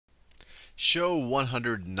show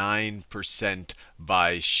 109%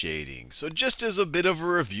 by shading. So just as a bit of a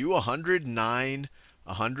review,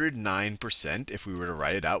 109%, if we were to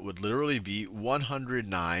write it out, would literally be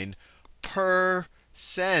 109%,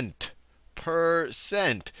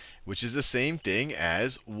 which is the same thing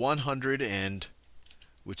as 109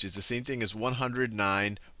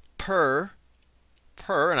 per,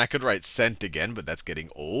 and I could write cent again, but that's getting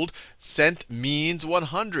old. Cent means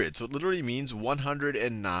 100, so it literally means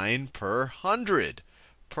 109 per 100.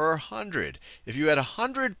 Per 100. If you had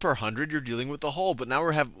 100 per 100, you're dealing with a whole. But now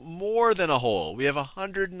we have more than a whole. We have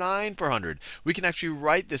 109 per 100. We can actually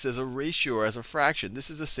write this as a ratio or as a fraction. This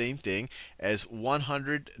is the same thing as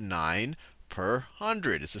 109 per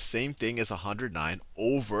 100. It's the same thing as 109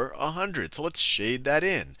 over 100. So let's shade that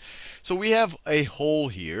in. So we have a whole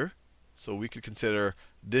here. So we could consider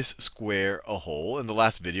this square a whole. In the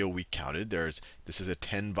last video, we counted. This is a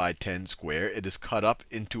 10 by 10 square. It is cut up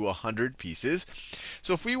into 100 pieces.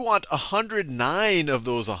 So if we want 109 of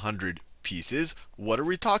those 100 pieces, what are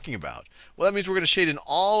we talking about? Well, that means we're going to shade in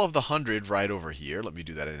all of the 100 right over here. Let me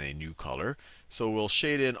do that in a new color. So we'll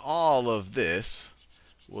shade in all of this.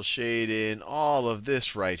 We'll shade in all of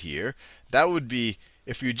this right here. That would be,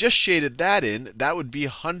 if you just shaded that in, that would be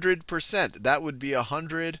 100%. That would be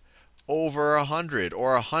 100 over 100,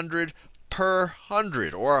 or 100 per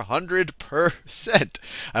 100, or 100%.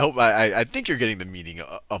 I think you're getting the meaning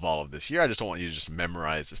of all of this here. I just don't want you to just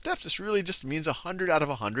memorize the steps. This really just means 100 out of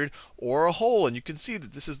 100, or a whole. And you can see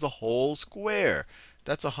that this is the whole square.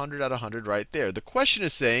 That's 100 out of 100 right there. The question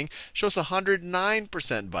is saying, show us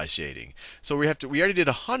 109% by shading. So we already did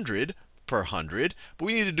 100 per 100, but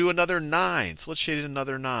we need to do another 9. So let's shade in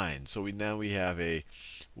another 9. So now we have a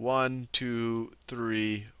 1, 2,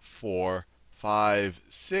 3, 4, 5,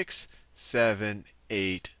 6, 7,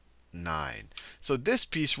 8, 9. So this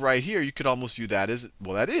piece right here, you could almost view that as,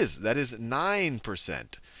 well, that is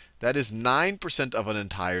 9%. That is 9% of an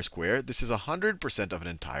entire square. This is 100% of an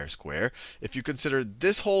entire square. If you consider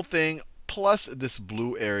this whole thing plus this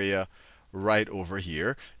blue area right over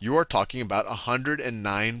here, you are talking about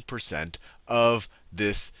 109% of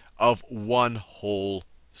one whole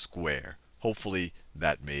square. Hopefully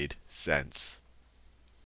that made sense.